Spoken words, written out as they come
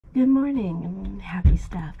Good morning and happy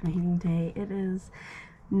staff meeting day. It is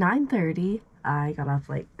 9:30. I got off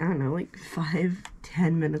like, I don't know, like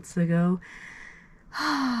 5-10 minutes ago.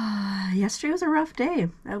 Yesterday was a rough day.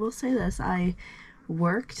 I will say this. I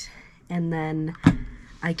worked and then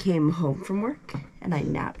I came home from work and I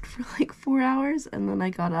napped for like 4 hours and then I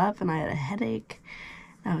got up and I had a headache.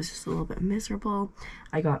 I was just a little bit miserable.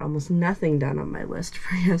 I got almost nothing done on my list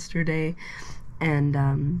for yesterday,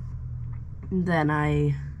 and then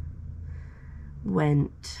I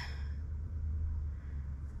went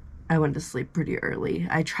to sleep pretty early.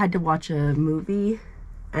 I tried to watch a movie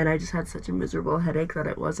and I just had such a miserable headache that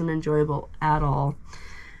it wasn't enjoyable at all.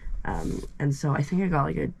 And so I think I got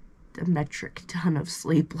like a metric ton of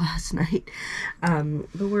sleep last night.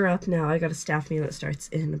 But we're up now. I got a staff meeting that starts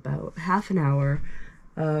in about half an hour.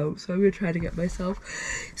 So I'm gonna try to get myself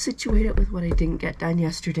situated with what I didn't get done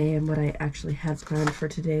yesterday and what I actually had planned for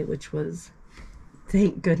today, which was,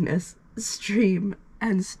 thank goodness, stream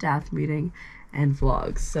and staff meeting and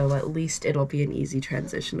vlogs. So at least it'll be an easy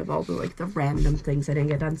transition of all the like the random things I didn't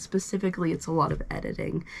get done. Specifically, it's a lot of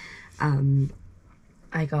editing.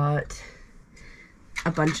 I got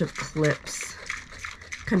a bunch of clips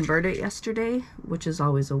converted yesterday, which is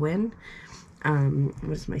always a win.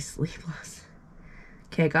 What is my sleep last?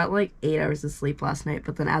 Okay, I got like 8 hours of sleep last night,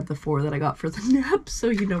 but then add the 4 that I got for the nap, so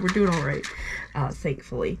you know we're doing all right,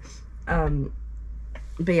 thankfully.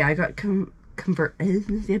 But yeah, I got I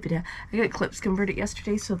got clips converted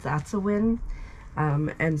yesterday, so that's a win.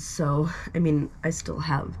 And so, I mean, I still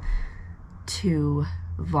have 2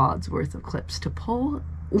 VODs worth of clips to pull.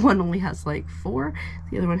 One only has like 4,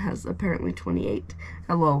 the other one has apparently 28.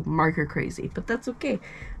 A little marker crazy, but that's okay.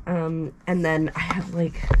 And then I have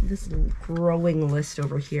like this growing list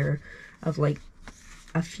over here of like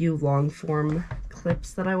a few long form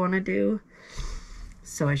clips that I want to do,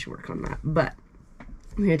 so I should work on that. But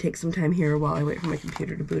I'm gonna take some time here while I wait for my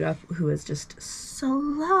computer to boot up, who is just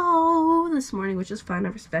slow this morning, which is fine. I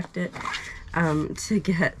respect it. To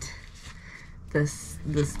get the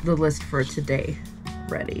list for today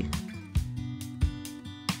ready.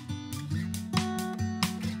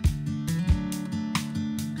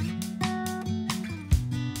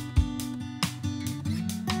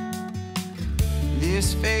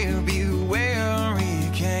 This February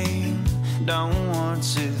came, don't want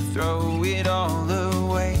to throw it all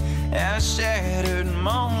away. As shattered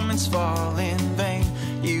moments fall in vain,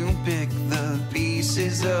 you pick the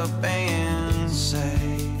pieces up and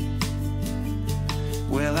say,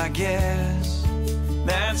 well, I guess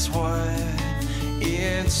that's what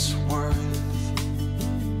it's worth.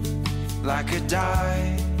 Like a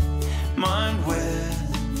diamond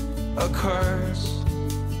with a curse.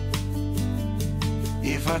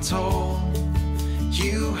 If I told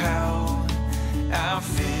you how I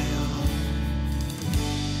feel.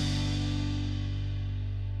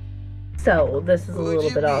 So this is a little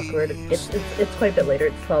bit awkward. It's quite a bit later.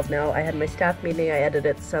 It's 12 now. I had my staff meeting. I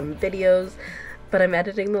edited some videos, but I'm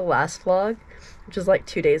editing the last vlog, which was like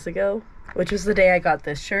 2 days ago, which was the day I got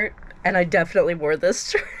this shirt, and I definitely wore this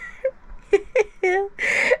shirt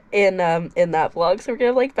in that vlog. So we're gonna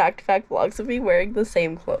have like back-to-back vlogs of me wearing the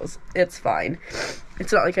same clothes. It's fine.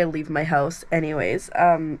 It's not like I leave my house anyways.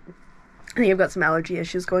 I think I've got some allergy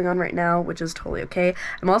issues going on right now, which is totally okay.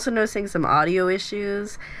 I'm also noticing some audio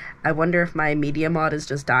issues. I wonder if my media mod is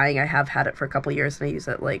just dying. I have had it for a couple years and I use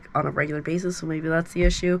it like on a regular basis, so maybe that's the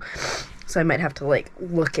issue. So I might have to like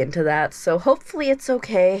look into that. So hopefully it's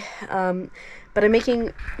okay. But I'm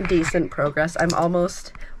making decent progress. I'm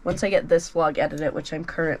almost, once I get this vlog edited, which I'm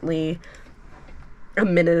currently a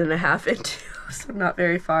minute and a half into, so I'm not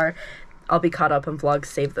very far, I'll be caught up on vlogs,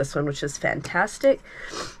 save this one, which is fantastic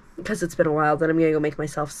because it's been a while. Then I'm gonna go make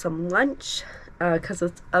myself some lunch because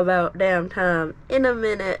it's about damn time. In a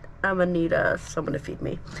minute, I'm gonna need someone to feed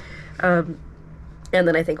me. And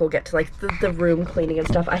then I think we'll get to like the room cleaning and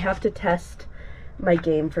stuff. I have to test my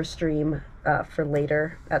game for stream for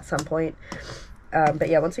later at some point. But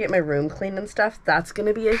yeah, once I get my room cleaned and stuff, that's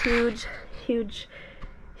gonna be a huge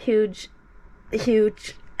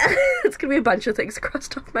it's gonna be a bunch of things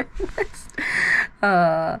crossed off my list.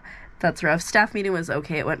 That's rough. Staff meeting was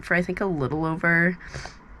okay. It went for I think a little over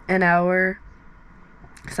an hour.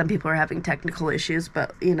 Some people are having technical issues,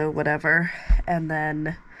 but you know, whatever. And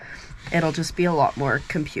then it'll just be a lot more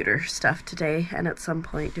computer stuff today, and at some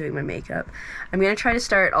point doing my makeup. I'm gonna try to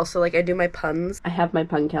start also, like, I do my puns. I have my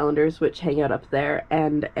pun calendars which hang out up there,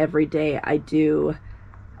 and every day I do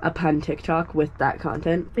a pun TikTok with that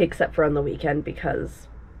content, except for on the weekend because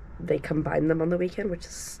they combine them on the weekend, which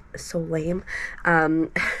is so lame.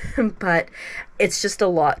 But it's just a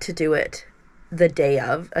lot to do it the day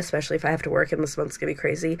of, especially if I have to work, and this month's gonna be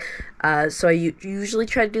crazy. So I usually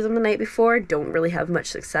try to do them the night before. Don't really have much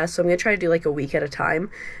success, so I'm gonna try to do like a week at a time,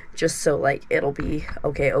 just so like it'll be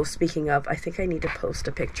okay. Oh, speaking of, I think I need to post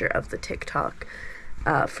a picture of the TikTok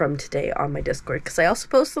from today on my Discord, because I also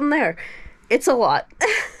post them there. It's a lot.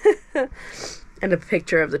 And a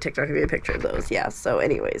picture of the TikTok will be a picture of those. Yeah, so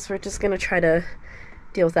anyways, we're just gonna try to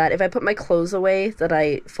deal with that. If I put my clothes away that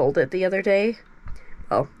I folded the other day,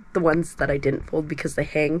 well, the ones that I didn't fold because they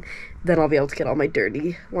hang, then I'll be able to get all my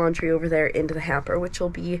dirty laundry over there into the hamper, which will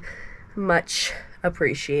be much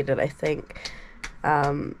appreciated, I think.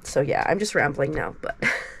 So yeah, I'm just rambling now, but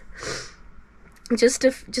just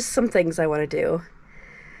some things I want to do.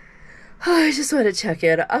 I just want to check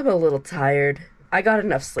in. I'm a little tired. I got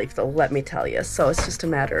enough sleep though, let me tell you, so it's just a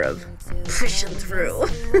matter of pushing through.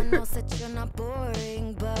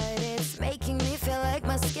 Making me feel like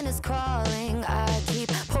my skin is crawling. I keep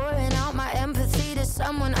pouring out my empathy to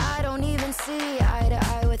someone I don't even see eye to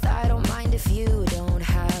eye with. I don't mind if you don't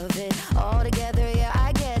have it all together. Yeah,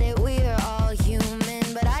 I get it, we're all human,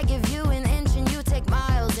 but I give you an inch and you take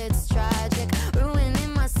miles. It's tragic,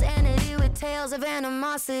 ruining my sanity with tales of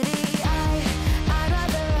animosity. I'd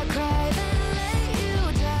rather cry than let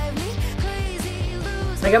you drive me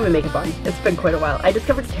crazy. I got my makeup on. It's been quite a while. I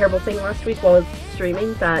discovered a terrible thing last week while I was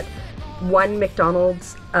streaming, that 1,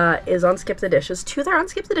 McDonald's is on Skip the Dishes. 2, they're on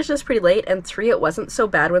Skip the Dishes pretty late. And 3, it wasn't so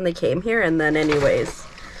bad when they came here. And then anyways,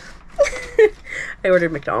 I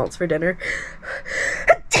ordered McDonald's for dinner.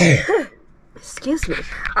 Excuse me.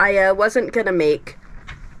 I wasn't gonna make,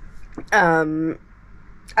 I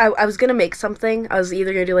was gonna make something. I was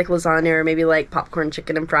either gonna do like lasagna or maybe like popcorn,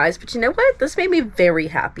 chicken, and fries. But you know what? This made me very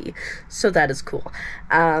happy. So that is cool.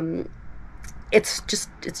 It's just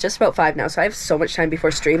about 5 now, so I have so much time before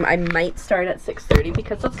stream. I might start at 6:30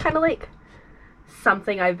 because that's kind of like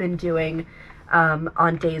something I've been doing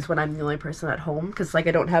on days when I'm the only person at home, because like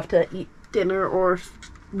I don't have to eat dinner or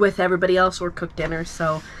with everybody else or cook dinner.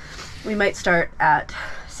 So we might start at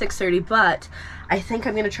 6:30, but I think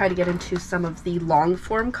I'm going to try to get into some of the long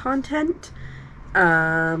form content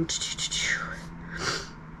that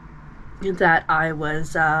I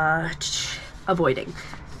was avoiding.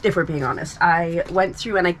 If we're being honest, I went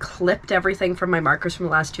through and I clipped everything from my markers from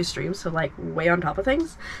the last 2 streams, so like way on top of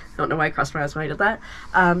things. I don't know why I crossed my eyes when I did that.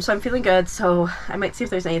 So I'm feeling good, so I might see if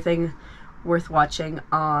there's anything worth watching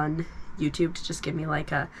on YouTube to just give me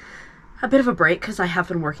like a bit of a break, because I have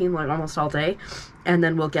been working like almost all day, and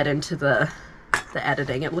then we'll get into the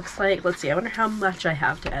editing. It looks like, let's see, I wonder how much I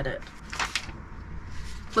have to edit.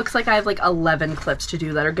 Looks like I have like 11 clips to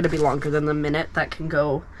do that are going to be longer than the minute that can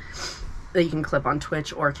go, that you can clip on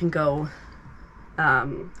Twitch or can go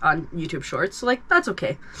on YouTube Shorts. So like, that's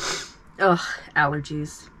okay. Ugh,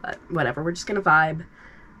 allergies, but whatever. We're just gonna vibe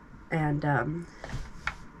and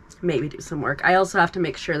maybe do some work. I also have to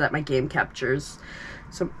make sure that my game captures,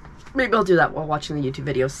 so maybe I'll do that while watching the YouTube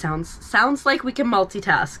video. Sounds like we can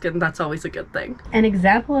multitask, and that's always a good thing. An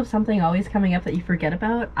example of something always coming up that you forget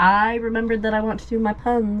about, I remembered that I want to do my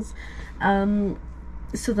puns.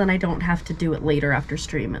 So then I don't have to do it later after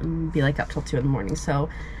stream and be like up till 2 in the morning. So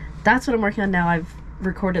that's what I'm working on now. I've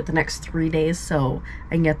recorded the next 3 days, so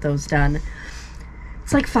I can get those done.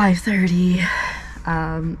 It's like 5:30,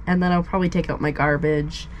 and then I'll probably take out my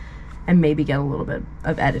garbage and maybe get a little bit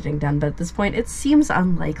of editing done. But at this point, it seems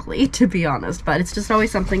unlikely, to be honest. But it's just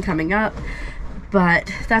always something coming up.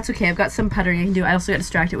 But that's okay. I've got some puttering I can do. I also got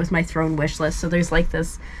distracted with my throne wish list. So there's like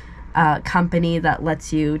this company that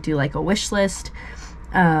lets you do like a wish list.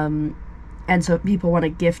 And so if people want to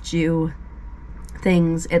gift you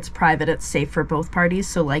things, it's private, it's safe for both parties.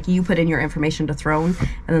 So like you put in your information to Throne,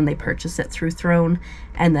 and then they purchase it through Throne,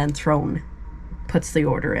 and then Throne puts the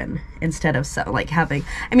order in instead of like having,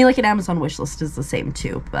 I mean, like an Amazon wishlist is the same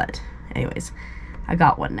too. But anyways, I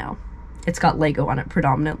got one now. It's got Lego on it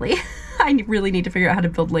predominantly. I really need to figure out how to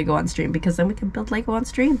build Lego on stream, because then we can build Lego on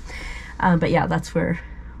stream. But yeah, that's where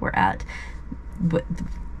we're at. But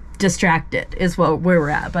distracted is where we're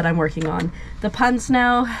at, but I'm working on the puns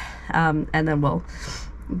now, and then we'll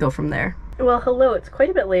go from there. Well, hello, it's quite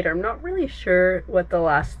a bit later. I'm not really sure what the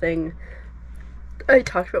last thing I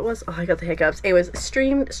talked about was. Oh, I got the hiccups. Anyways,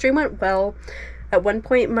 stream went well. At one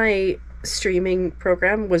point my streaming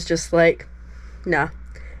program was just like, nah,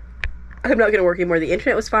 I'm not gonna work anymore. The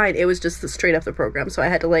internet was fine, it was just straight up the program, so I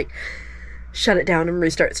had to like shut it down and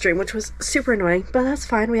restart stream, which was super annoying, but that's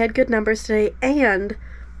fine. We had good numbers today, and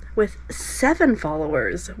with 7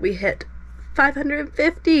 followers, we hit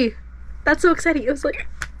 550. That's so exciting. It was like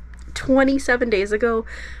 27 days ago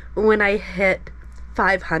when I hit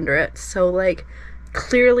 500. So like,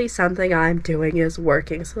 clearly something I'm doing is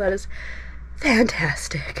working. So that is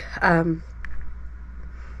fantastic. The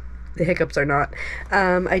hiccups are not.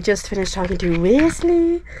 I just finished talking to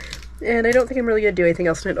Wesley, and I don't think I'm really gonna do anything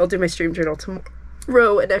else tonight. I'll do my stream journal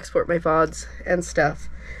tomorrow and export my VODs and stuff.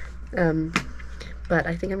 But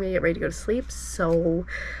I think I'm gonna get ready to go to sleep, so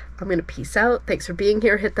I'm gonna peace out. Thanks for being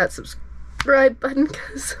here. Hit that subscribe button,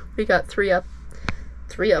 because we got three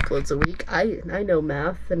uploads a week. I know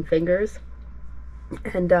math and fingers.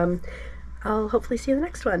 And I'll hopefully see you in the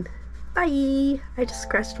next one. Bye! I just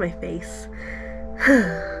scratched my face.